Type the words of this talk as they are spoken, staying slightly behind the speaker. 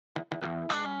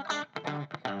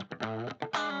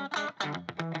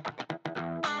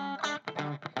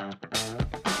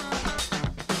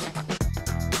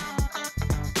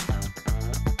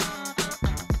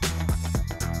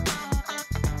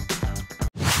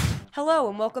Hello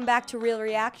and welcome back to Real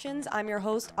Reactions. I'm your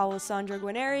host, Alessandra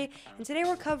Guarneri, and today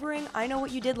we're covering I Know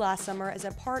What You Did Last Summer as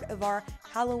a part of our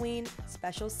Halloween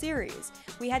special series.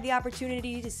 We had the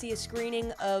opportunity to see a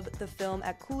screening of the film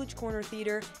at Coolidge Corner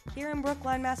Theater here in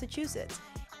Brookline, Massachusetts.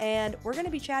 And we're going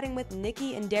to be chatting with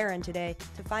Nikki and Derin today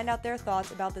to find out their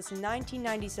thoughts about this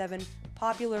 1997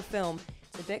 popular film.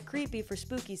 It's a bit creepy for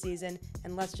spooky season,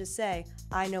 and let's just say,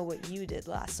 I know what you did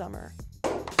last summer.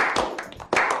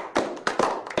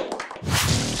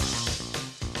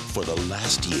 For the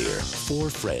last year, 4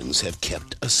 friends have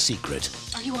kept a secret.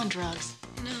 Are you on drugs?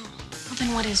 No. Well,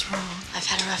 then what is wrong? I've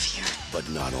had a rough year. But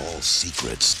not all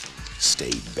secrets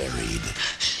stay buried.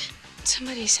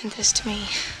 Somebody sent this to me.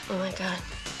 Oh my God.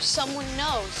 Someone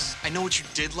knows. I know what you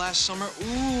did last summer.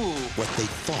 Ooh. What they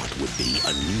thought would be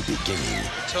a new beginning.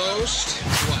 Toast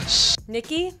to us.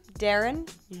 Nikki, Derin,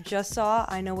 you just saw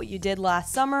I Know What You Did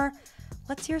Last Summer.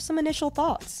 Let's hear some initial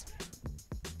thoughts.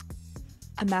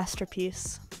 A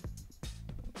masterpiece.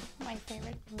 My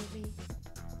favorite movie.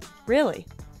 Really?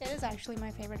 It is actually my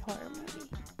favorite horror movie.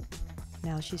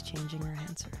 Now she's changing her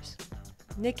answers.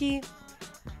 Nikki,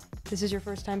 this is your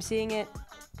first time seeing it.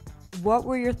 What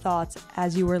were your thoughts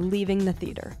as you were leaving the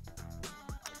theater?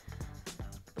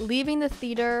 Leaving the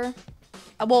theater,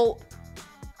 well,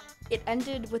 it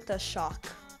ended with a shock.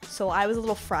 So I was a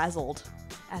little frazzled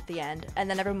at the end, and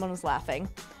then everyone was laughing.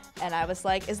 And I was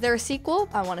like, is there a sequel?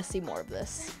 I want to see more of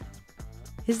this.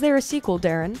 Is there a sequel,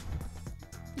 Derin?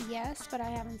 Yes, but I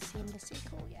haven't seen the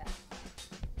sequel yet.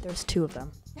 There's 2 of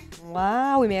them.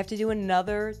 Wow, we may have to do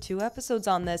another 2 episodes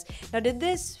on this. Now, did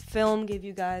this film give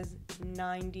you guys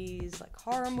 90s like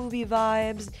horror movie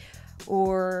vibes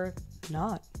or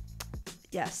not?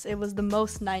 Yes, it was the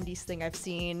most 90s thing I've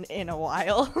seen in a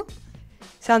while.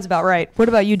 Sounds about right. What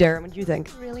about you, Derin? What do you think?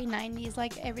 Really 90s,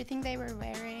 like everything they were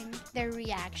wearing, their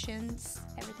reactions,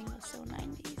 everything was so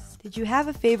 90s. Did you have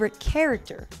a favorite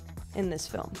character in this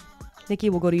film? Nikki,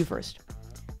 we'll go to you first.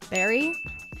 Barry?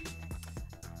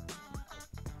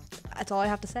 That's all I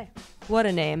have to say. What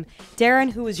a name.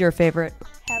 Derin, who was your favorite?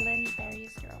 Helen,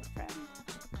 Barry's girlfriend.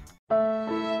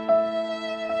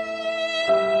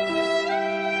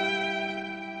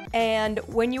 And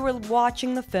when you were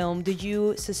watching the film, did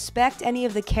you suspect any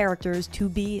of the characters to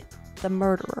be the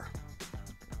murderer?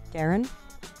 Derin?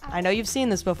 I know you've seen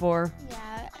this before.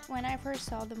 Yeah, when I first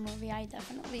saw the movie, I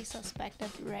definitely suspected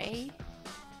Ray.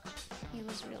 He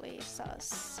was really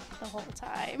sus the whole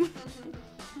time.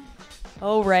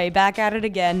 Oh, Ray, back at it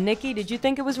again. Nikki, did you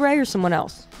think it was Ray or someone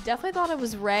else? Definitely thought it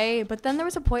was Ray, but then there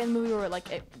was a point in the movie where like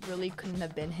it really couldn't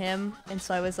have been him, and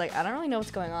so I was like, I don't really know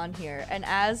what's going on here. And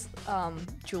as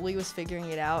Julie was figuring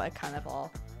it out, it kind of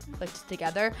all clicked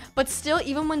together. But still,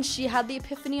 even when she had the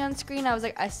epiphany on screen, I was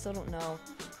like, I still don't know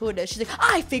who it is. She's like,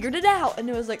 I figured it out, and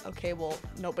it was like, okay, well,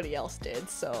 nobody else did,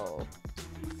 so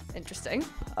interesting.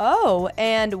 Oh,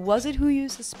 and was it who you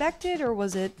suspected or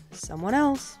was it someone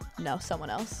else? No, someone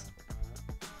else.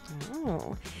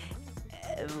 Oh.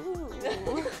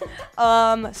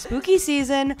 Spooky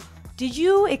season. Did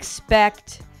you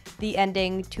expect the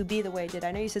ending to be the way it did?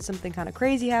 I know you said something kind of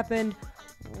crazy happened.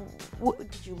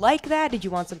 Did you like that? Did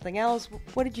you want something else?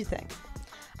 What did you think?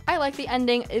 I like the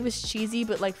ending. It was cheesy,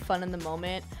 but like fun in the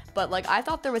moment. But like I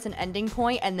thought there was an ending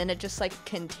point, and then it just like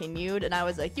continued, and I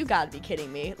was like, you gotta be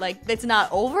kidding me. Like it's not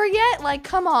over yet? Like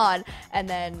come on. And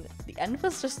then the end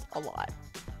was just a lot.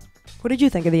 What did you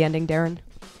think of the ending, Derin?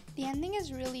 The ending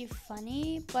is really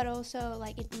funny, but also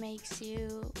like it makes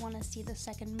you want to see the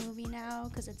second movie now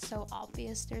because it's so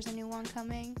obvious there's a new one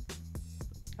coming.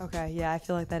 Okay, yeah, I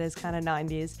feel like that is kind of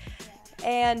 90s.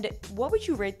 And what would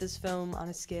you rate this film on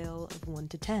a scale of 1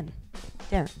 to 10?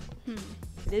 Derin.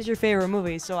 It is your favorite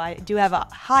movie, so I do have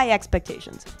high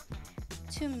expectations.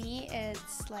 To me,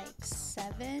 it's like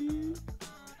 7.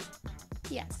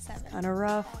 Yeah, 7. Kind of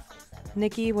rough.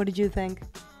 Nikki, what did you think?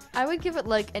 I would give it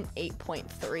like an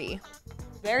 8.3.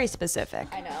 Very specific.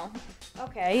 I know.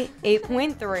 Okay,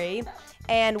 8.3.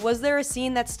 And was there a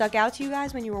scene that stuck out to you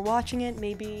guys when you were watching it,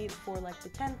 maybe for like the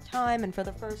 10th time and for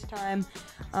the first time?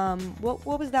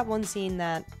 What was that one scene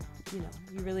that you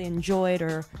really enjoyed,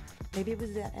 or maybe it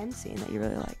was that end scene that you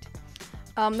really liked?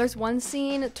 There's one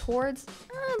scene towards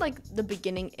like the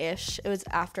beginning-ish. It was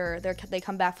after they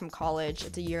come back from college.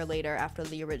 It's a year later after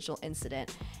the original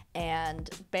incident. And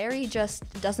Barry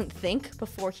just doesn't think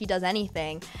before he does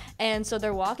anything. And so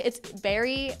it's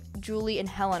Barry, Julie, and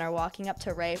Helen are walking up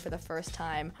to Ray for the first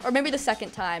time, or maybe the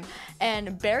second time.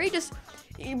 And Barry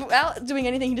without doing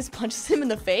anything, he just punches him in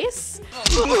the face.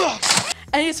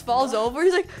 And he just falls over.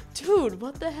 He's like, dude,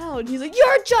 what the hell? And he's like,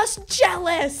 you're just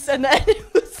jealous. And then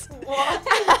it was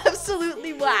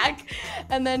absolutely whack.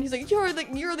 And then he's like, you're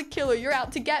the killer. You're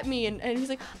out to get me. And he's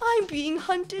like, I'm being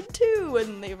hunted too.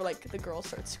 And they were like, the girl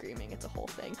starts screaming. It's a whole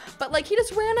thing. But like, he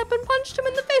just ran up and punched him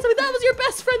in the face. I mean, that was your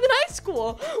best friend in high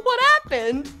school. What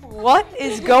happened? What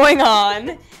is going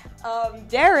on?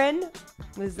 Derin,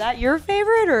 was that your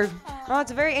favorite or? Oh,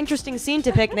 it's a very interesting scene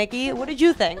to pick, Nikki. What did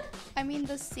you think? I mean,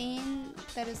 the scene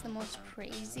that is the most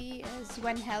crazy is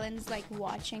when Helen's like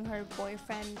watching her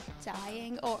boyfriend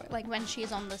dying, or like when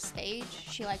she's on the stage,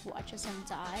 she like watches him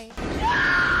die.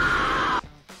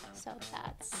 So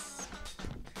that's.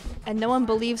 And no one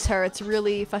believes her. It's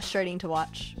really frustrating to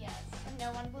watch. Yes,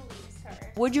 no one believes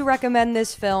her. Would you recommend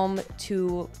this film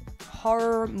to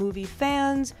horror movie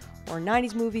fans or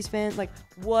 90s movies fans? Like,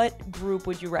 what group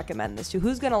would you recommend this to?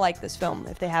 Who's gonna like this film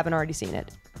if they haven't already seen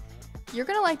it? You're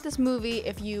gonna like this movie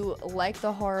if you like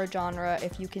the horror genre,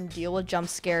 if you can deal with jump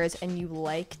scares, and you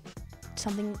like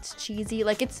something that's cheesy.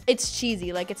 Like, it's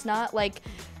cheesy. Like, it's not like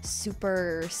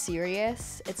super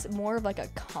serious. It's more of like a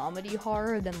comedy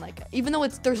horror than like, even though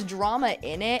there's drama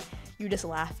in it, you just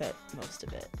laugh at most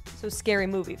of it. So Scary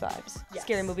Movie vibes. Yes.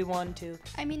 Scary Movie 1, 2.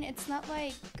 I mean, it's not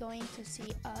like going to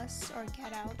see Us or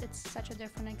Get Out. It's such a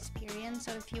different experience.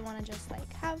 So if you want to just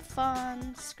like have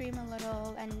fun, scream a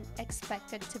little, and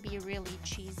expect it to be really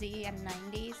cheesy and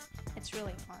 90s, it's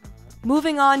really fun.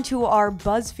 Moving on to our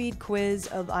BuzzFeed quiz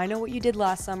of I Know What You Did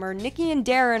Last Summer, Nikki and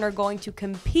Derin are going to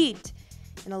compete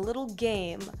in a little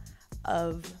game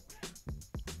of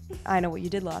I Know What You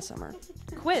Did Last Summer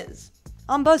quiz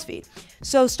on BuzzFeed.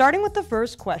 So starting with the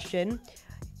first question,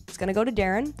 it's going to go to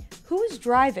Derin. Who was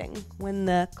driving when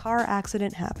the car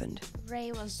accident happened?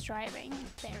 Ray was driving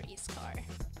Barry's car.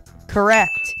 Correct.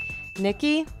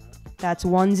 Nikki, that's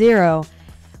 1-0.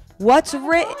 What's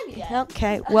written?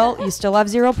 Okay, well, you still have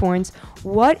 0 points.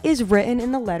 What is written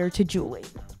in the letter to Julie?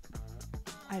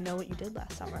 I Know What You Did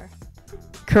Last Summer.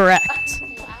 Correct.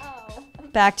 Wow.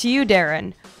 Back to you,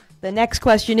 Derin. The next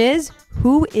question is,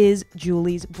 who is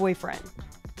Julie's boyfriend?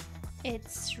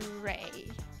 It's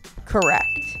Ray. Correct.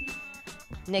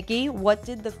 Nikki, what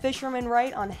did the fisherman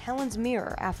write on Helen's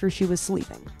mirror after she was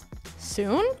sleeping?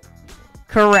 Soon?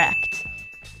 Correct.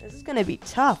 This is going to be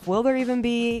tough. Will there even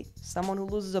be someone who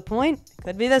loses a point?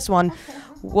 Could be this one.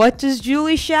 What does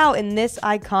Julie shout in this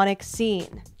iconic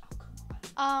scene?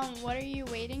 What are you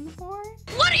waiting for?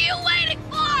 What are you waiting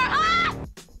for, huh?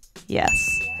 Yes.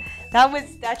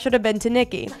 That should have been to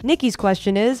Nikki. Nikki's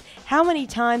question is, how many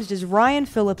times does Ryan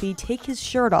Phillippe take his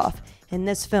shirt off in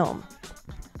this film?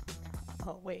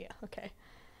 Oh, wait, okay.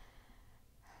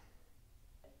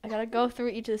 I gotta go through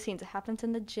each of the scenes. It happens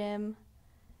in the gym.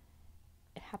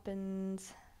 It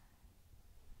happens...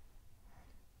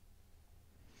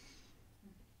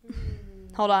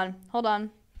 Hold on.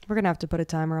 We're going to have to put a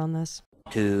timer on this.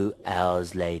 2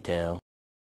 hours later.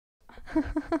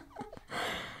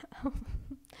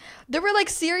 There were like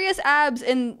serious abs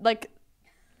in like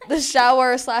the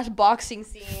shower / boxing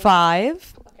scene.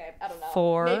 5. Okay, I don't know.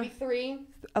 4. Maybe 3.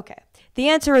 Okay. The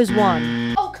answer is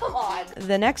 1. Oh, come on.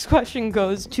 The next question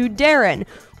goes to Derin.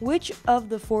 Which of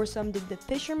the foursome did the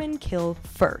fisherman kill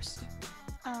first?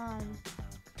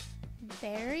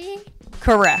 Barry?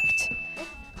 Correct.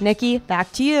 Nikki,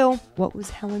 back to you. What was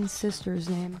Helen's sister's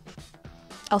name?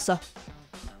 Elsa.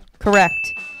 Correct.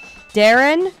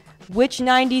 Derin, which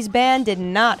 90s band did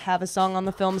not have a song on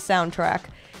the film's soundtrack?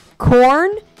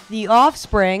 Korn, The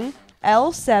Offspring,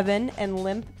 L7, and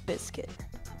Limp Bizkit.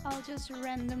 I'll just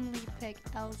randomly pick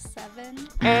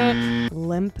L7.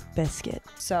 Limp Bizkit.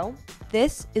 So,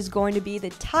 this is going to be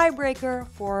the tiebreaker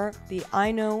for the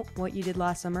I Know What You Did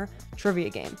Last Summer trivia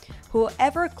game.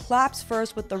 Whoever claps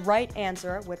first with the right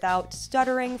answer without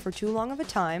stuttering for too long of a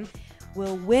time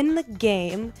will win the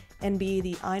game and be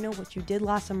the I Know What You Did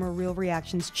Last Summer Real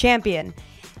Reactions champion.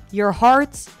 Your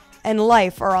hearts and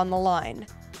life are on the line.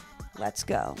 Let's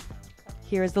go.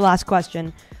 Here's the last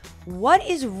question. What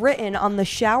is written on the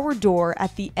shower door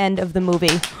at the end of the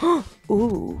movie?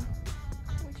 Ooh.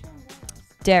 Which one was?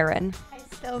 Derin. I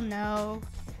still know.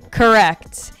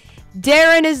 Correct.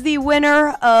 Derin is the winner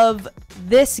of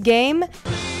this game.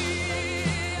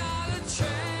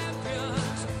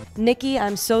 Nikki,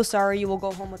 I'm so sorry. You will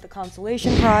go home with the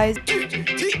consolation prize.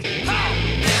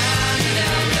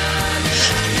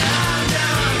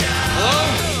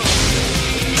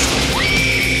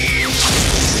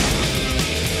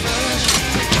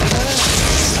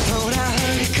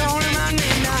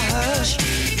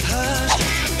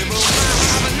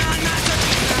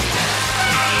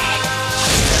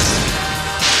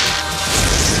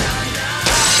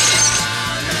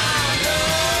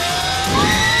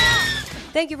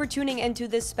 Thank you for tuning into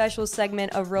this special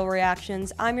segment of Real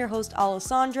Reactions. I'm your host,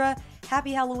 Alessandra.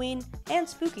 Happy Halloween and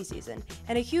spooky season.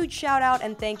 And a huge shout out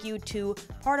and thank you to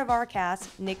part of our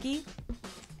cast, Nikki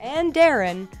and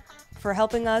Derin, for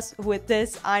helping us with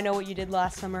this I Know What You Did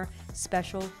Last Summer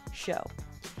special show.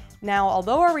 Now,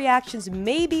 although our reactions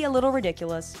may be a little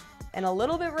ridiculous and a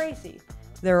little bit racy,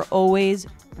 they're always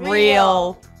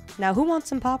real. Now, who wants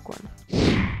some popcorn?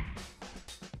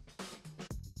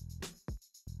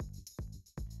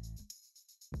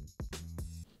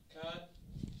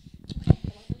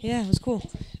 Yeah, it was cool.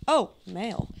 Oh,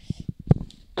 mail.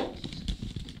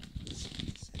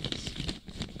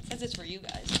 Says it's for you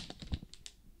guys.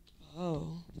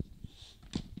 Oh.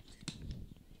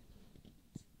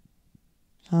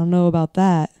 I don't know about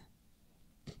that.